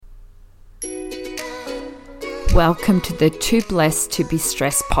Welcome to the Too Blessed to Be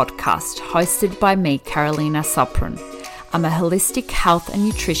Stressed podcast, hosted by me, Carolina Sopran. I'm a holistic health and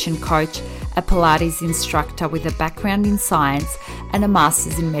nutrition coach, a Pilates instructor with a background in science and a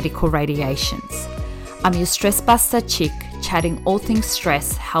master's in medical radiations. I'm your stress buster chick, chatting all things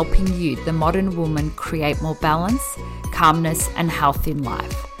stress, helping you, the modern woman, create more balance, calmness and health in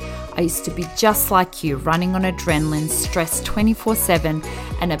life. I used to be just like you, running on adrenaline, stressed 24/7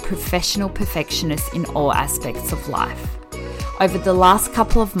 and a professional perfectionist in all aspects of life. Over the last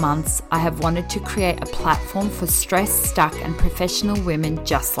couple of months, I have wanted to create a platform for stressed, stuck and professional women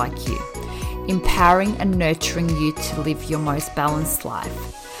just like you, empowering and nurturing you to live your most balanced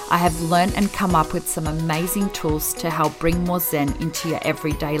life. I have learned and come up with some amazing tools to help bring more Zen into your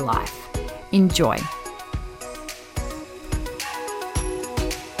everyday life. Enjoy.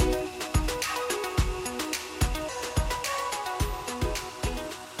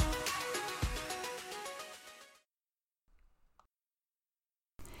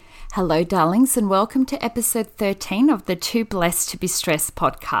 Hello, darlings, and welcome to episode 13 of the Too Blessed to Be Stressed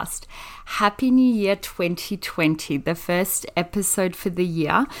podcast. Happy New Year 2020, the first episode for the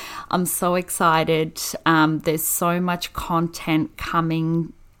year. I'm so excited. There's so much content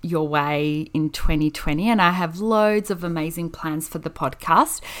coming your way in 2020, and I have loads of amazing plans for the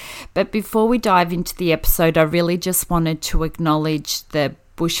podcast. But before we dive into the episode, I really just wanted to acknowledge the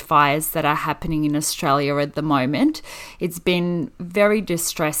bushfires that are happening in Australia at the moment. It's been very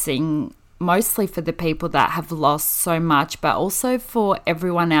distressing, mostly for the people that have lost so much, but also for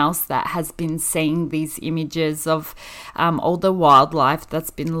everyone else that has been seeing these images of all the wildlife that's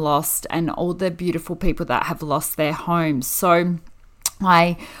been lost and all the beautiful people that have lost their homes. So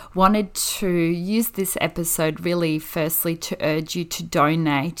I wanted to use this episode really firstly to urge you to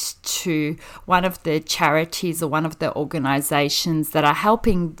donate to one of the charities or one of the organizations that are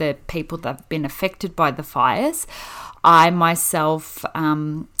helping the people that have been affected by the fires. I myself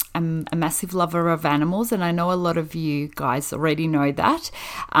am a massive lover of animals, and I know a lot of you guys already know that,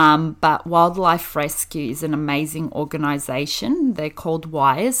 but Wildlife Rescue is an amazing organization. They're called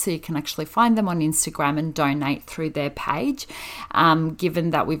Wires, so you can actually find them on Instagram and donate through their page.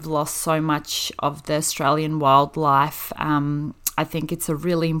 Given that we've lost so much of the Australian wildlife, I think it's a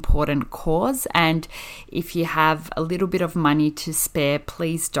really important cause, and if you have a little bit of money to spare,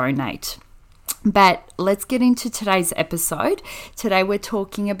 please donate. But let's get into today's episode. Today we're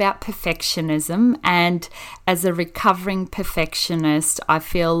talking about perfectionism, and as a recovering perfectionist, I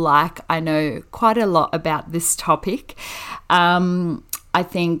feel like I know quite a lot about this topic. I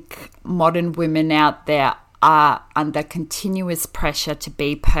think modern women out there are under continuous pressure to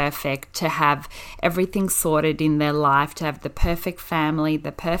be perfect, to have everything sorted in their life, to have the perfect family,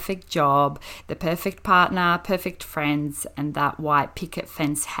 the perfect job, the perfect partner, perfect friends, and that white picket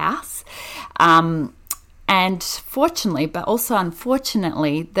fence house. And fortunately, but also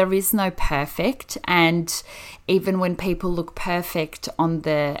unfortunately, there is no perfect. And even when people look perfect on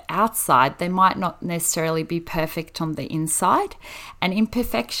the outside, they might not necessarily be perfect on the inside. And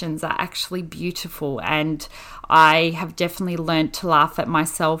imperfections are actually beautiful. And I have definitely learned to laugh at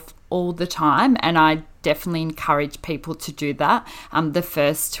myself all the time. And I definitely encourage people to do that. I'm the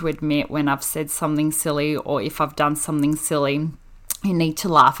first to admit when I've said something silly, or if I've done something silly. You need to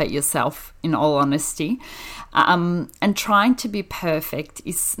laugh at yourself, in all honesty. And trying to be perfect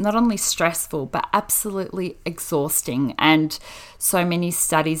is not only stressful, but absolutely exhausting. And so many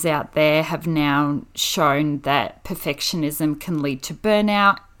studies out there have now shown that perfectionism can lead to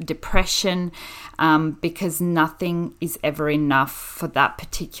burnout, depression, because nothing is ever enough for that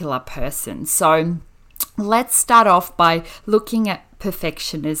particular person. So let's start off by looking at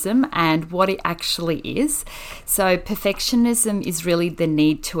perfectionism and what it actually is. So perfectionism is really the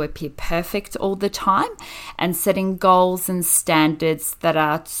need to appear perfect all the time and setting goals and standards that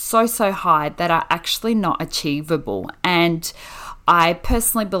are so high that are actually not achievable. And I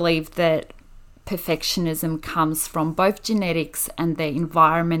personally believe that perfectionism comes from both genetics and the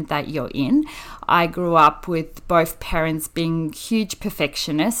environment that you're in. I grew up with both parents being huge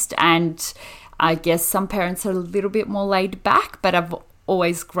perfectionists, and I guess some parents are a little bit more laid back, but I've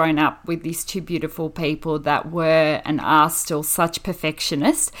always grown up with these two beautiful people that were and are still such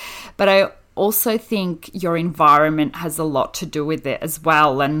perfectionists. But I also think your environment has a lot to do with it as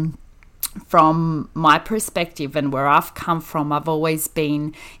well. And from my perspective and where I've come from, I've always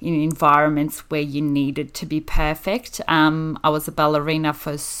been in environments where you needed to be perfect. I was a ballerina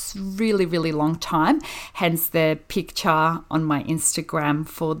for a really long time, hence the picture on my Instagram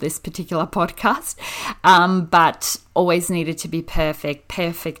for this particular podcast. But always needed to be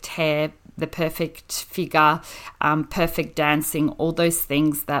perfect hair, the perfect figure, perfect dancing, all those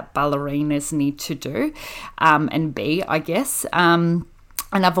things that ballerinas need to do and be, I guess. And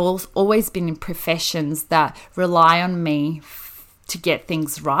I've always been in professions that rely on me to get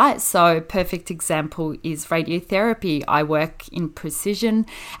things right. So perfect example is radiotherapy. I work in precision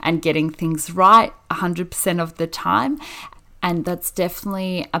and getting things right 100% of the time. And that's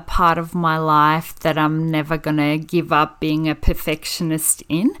definitely a part of my life that I'm never going to give up being a perfectionist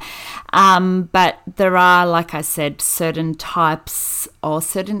in. But there are, like I said, certain types or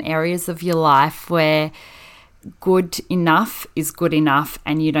certain areas of your life where good enough is good enough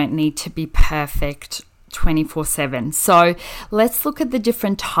and you don't need to be perfect 24/7. So let's look at the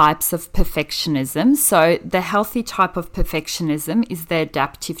different types of perfectionism. So the healthy type of perfectionism is the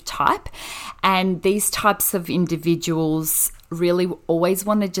adaptive type. And these types of individuals really always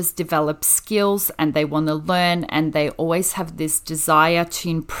want to just develop skills and they want to learn and they always have this desire to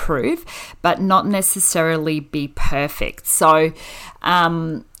improve, but not necessarily be perfect. So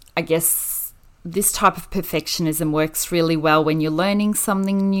I guess this type of perfectionism works really well when you're learning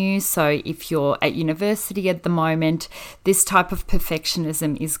something new. So if you're at university at the moment, this type of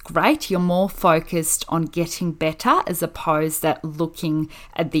perfectionism is great. You're more focused on getting better as opposed to looking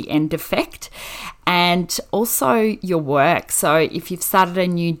at the end effect. And also your work. So if you've started a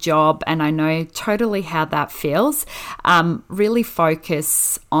new job, and I know totally how that feels, really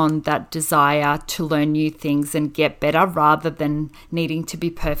focus on that desire to learn new things and get better rather than needing to be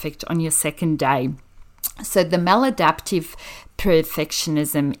perfect on your second day. So the maladaptive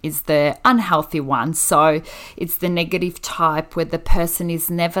perfectionism is the unhealthy one. So it's the negative type where the person is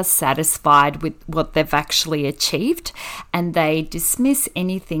never satisfied with what they've actually achieved and they dismiss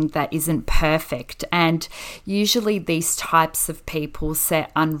anything that isn't perfect. And usually these types of people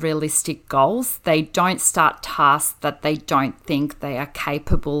set unrealistic goals. They don't start tasks that they don't think they are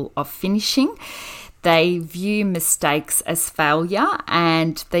capable of finishing. They view mistakes as failure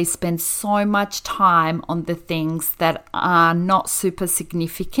and they spend so much time on the things that are not super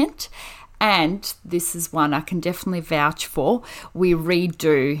significant. And this is one I can definitely vouch for. We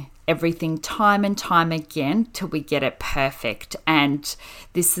redo everything time and time again till we get it perfect. And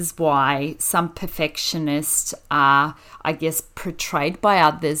this is why some perfectionists are, I guess, portrayed by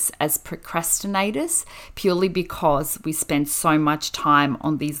others as procrastinators, purely because we spend so much time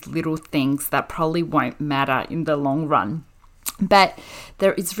on these little things that probably won't matter in the long run. But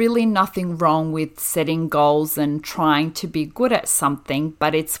there is really nothing wrong with setting goals and trying to be good at something,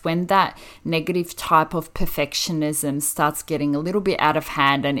 but it's when that negative type of perfectionism starts getting a little bit out of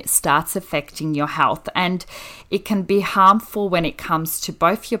hand and it starts affecting your health. And it can be harmful when it comes to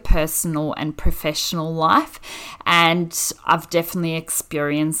both your personal and professional life. And I've definitely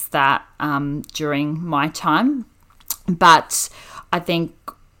experienced that during my time. But I think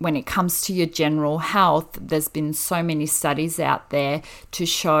when it comes to your general health, there's been so many studies out there to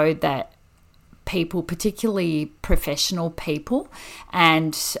show that people, particularly professional people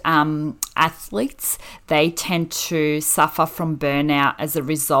and athletes, they tend to suffer from burnout as a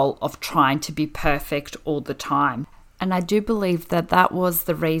result of trying to be perfect all the time. And I do believe that that was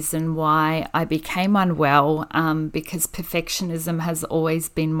the reason why I became unwell, because perfectionism has always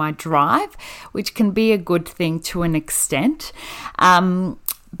been my drive, which can be a good thing to an extent.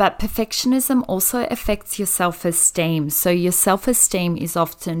 But perfectionism also affects your self-esteem. So your self-esteem is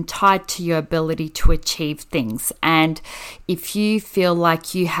often tied to your ability to achieve things. And if you feel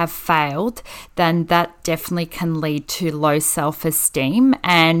like you have failed, then that definitely can lead to low self-esteem.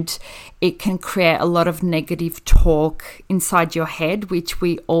 And it can create a lot of negative talk inside your head, which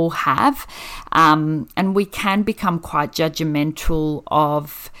we all have. And we can become quite judgmental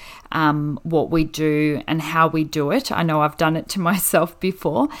of what we do and how we do it. I know I've done it to myself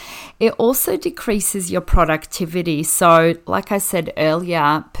before. It also decreases your productivity. So like I said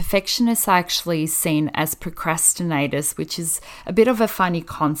earlier, perfectionists are actually seen as procrastinators, which is a bit of a funny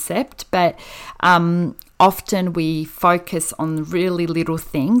concept, but often we focus on really little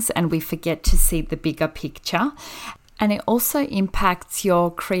things and we forget to see the bigger picture. And it also impacts your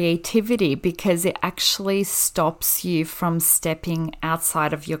creativity because it actually stops you from stepping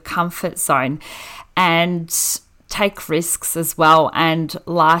outside of your comfort zone and take risks as well. And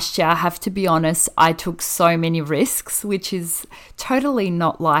last year, I have to be honest, I took so many risks, which is totally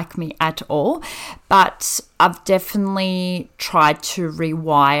not like me at all. But I've definitely tried to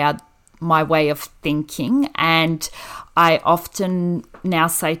rewire my way of thinking. And I often now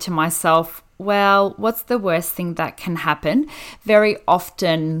say to myself, well, what's the worst thing that can happen? Very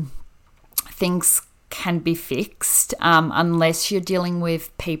often things can be fixed unless you're dealing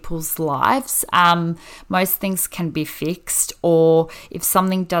with people's lives. Most things can be fixed, or if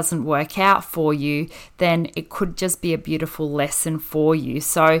something doesn't work out for you, then it could just be a beautiful lesson for you.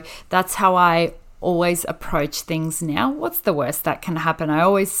 So that's how I always approach things now. What's the worst that can happen? I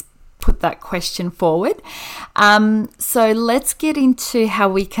always put that question forward. So let's get into how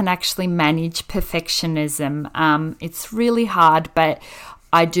we can actually manage perfectionism. It's really hard, but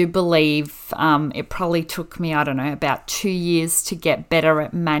I do believe it probably took me, about 2 years to get better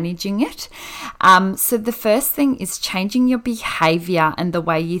at managing it. So the first thing is changing your behavior and the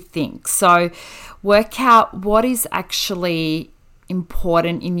way you think. So work out what is actually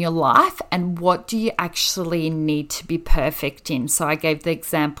important in your life and what do you actually need to be perfect in. So I gave the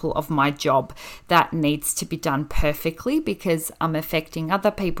example of my job that needs to be done perfectly because I'm affecting other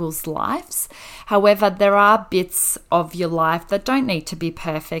people's lives. However, there are bits of your life that don't need to be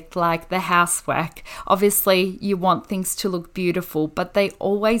perfect, like the housework. Obviously, you want things to look beautiful, but they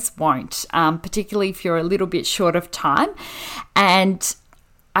always won't, particularly if you're a little bit short of time. And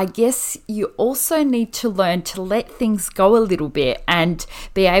I guess you also need to learn to let things go a little bit and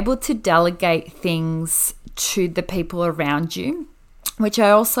be able to delegate things to the people around you, which I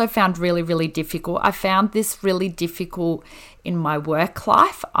also found really, really difficult. I found this really difficult in my work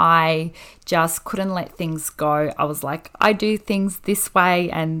life. I just couldn't let things go. I was like, I do things this way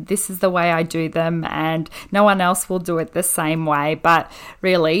and this is the way I do them and no one else will do it the same way. But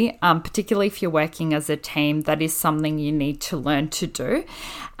really, particularly if you're working as a team, that is something you need to learn to do.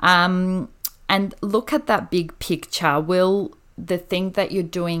 And look at that big picture. Will the thing that you're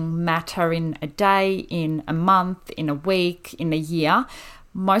doing matter in a day, in a month, in a week, in a year?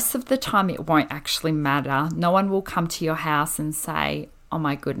 Most of the time it won't actually matter. No one will come to your house and say, oh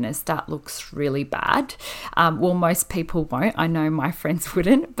my goodness, that looks really bad. Well, most people won't. I know my friends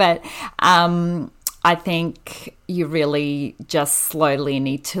wouldn't, but I think you really just slowly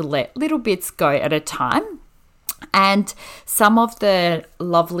need to let little bits go at a time. And some of the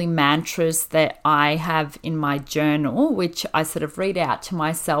lovely mantras that I have in my journal, which I sort of read out to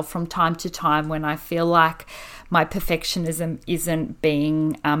myself from time to time when I feel like my perfectionism isn't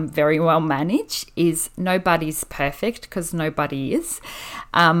being very well managed, is nobody's perfect, because nobody is.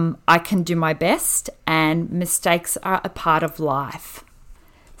 I can do my best and mistakes are a part of life.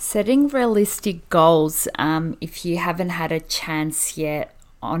 Setting realistic goals, if you haven't had a chance yet,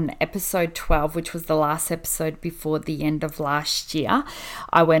 on episode 12, which was the last episode before the end of last year,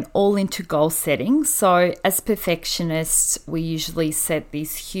 I went all into goal setting. So as perfectionists, we usually set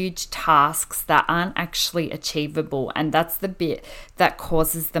these huge tasks that aren't actually achievable, and that's the bit that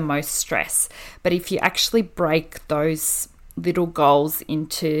causes the most stress. But if you actually break those little goals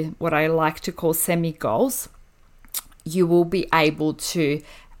into what I like to call semi-goals, you will be able to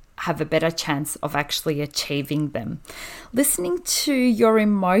have a better chance of actually achieving them. Listening to your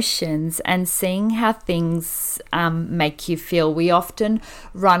emotions and seeing how things make you feel. We often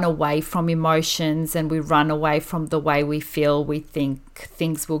run away from emotions and we run away from the way we feel. We think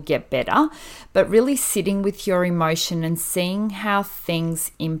things will get better, but really sitting with your emotion and seeing how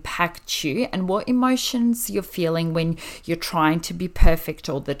things impact you and what emotions you're feeling when you're trying to be perfect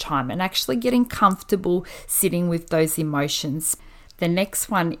all the time, and actually getting comfortable sitting with those emotions. The next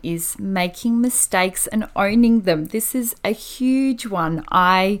one is making mistakes and owning them. This is a huge one.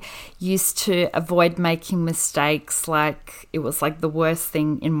 I used to avoid making mistakes like it was like the worst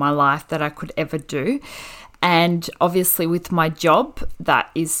thing in my life that I could ever do. And obviously with my job, that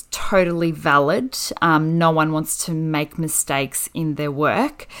is totally valid. No one wants to make mistakes in their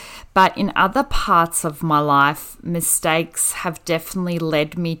work. But in other parts of my life, mistakes have definitely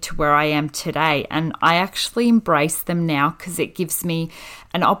led me to where I am today. And I actually embrace them now because it gives me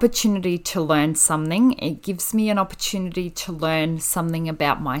an opportunity to learn something. It gives me an opportunity to learn something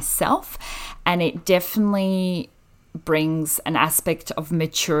about myself. And it definitely brings an aspect of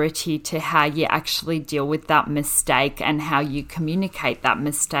maturity to how you actually deal with that mistake and how you communicate that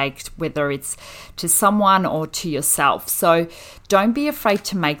mistake, whether it's to someone or to yourself. So don't be afraid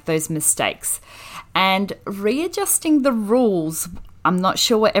to make those mistakes. And readjusting the rules, I'm not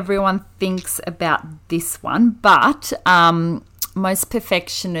sure what everyone thinks about this one, but most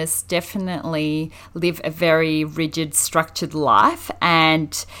perfectionists definitely live a very rigid, structured life.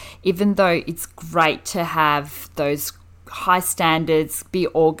 And even though it's great to have those high standards, be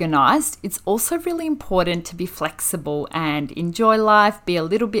organized, it's also really important to be flexible and enjoy life, be a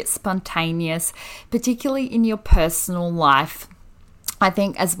little bit spontaneous, particularly in your personal life. I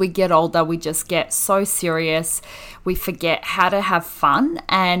think as we get older, we just get so serious. We forget how to have fun.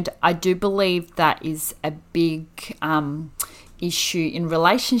 And I do believe that is a big issue in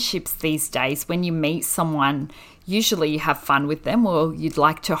relationships these days. When you meet someone, usually you have fun with them, or you'd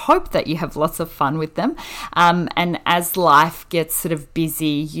like to hope that you have lots of fun with them. And as life gets sort of busy,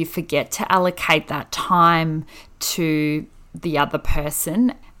 you forget to allocate that time to the other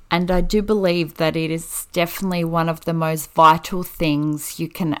person. And I do believe that it is definitely one of the most vital things you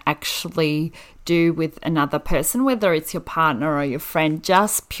can actually do with another person, whether it's your partner or your friend.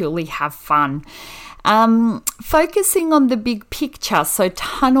 Just purely have fun. Focusing on the big picture. So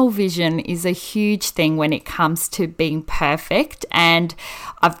tunnel vision is a huge thing when it comes to being perfect. And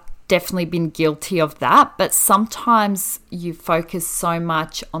I've definitely been guilty of that, but sometimes you focus so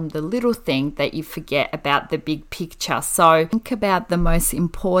much on the little thing that you forget about the big picture. So think about the most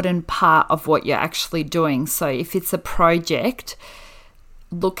important part of what you're actually doing. So if it's a project,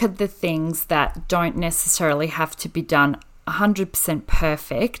 look at the things that don't necessarily have to be done 100%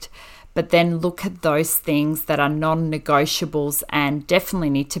 perfect, but then look at those things that are non-negotiables and definitely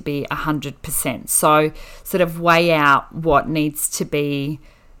need to be 100%. So sort of weigh out what needs to be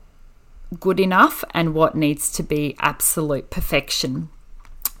good enough and what needs to be absolute perfection.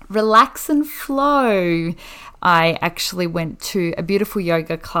 Relax and flow. I actually went to a beautiful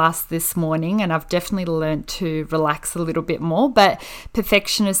yoga class this morning, and I've definitely learned to relax a little bit more, but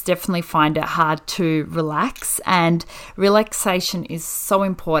perfectionists definitely find it hard to relax, and relaxation is so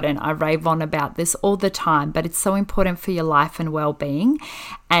important. I rave on about this all the time, but it's so important for your life and well-being,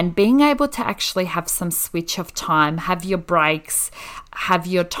 and being able to actually have some switch of time, have your breaks, have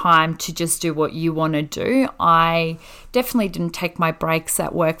your time to just do what you want to do. I definitely didn't take my breaks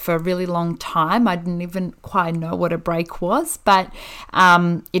at work for a really long time. I didn't even quite know what a break was, but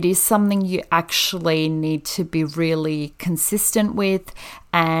it is something you actually need to be really consistent with,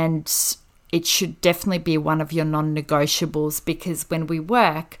 and it should definitely be one of your non-negotiables, because when we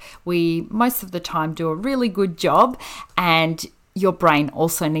work, we most of the time do a really good job, and your brain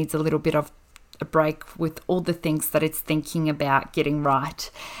also needs a little bit of a break with all the things that it's thinking about getting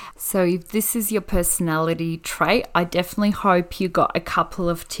right. So if this is your personality trait, I definitely hope you got a couple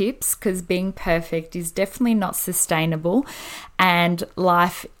of tips, because being perfect is definitely not sustainable, and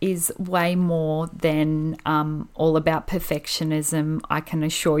life is way more than all about perfectionism. I can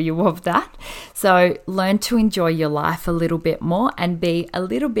assure you of that. So learn to enjoy your life a little bit more and be a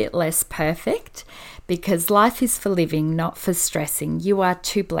little bit less perfect, because life is for living, not for stressing. You are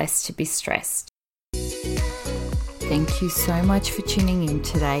too blessed to be stressed. Thank you so much for tuning in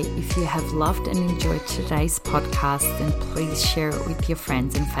today. If you have loved and enjoyed today's podcast, then please share it with your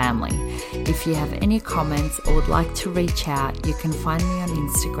friends and family. If you have any comments or would like to reach out, you can find me on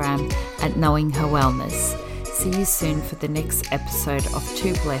Instagram at Knowing Her Wellness. See you soon for the next episode of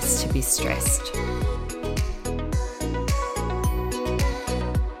Too Blessed to be Stressed.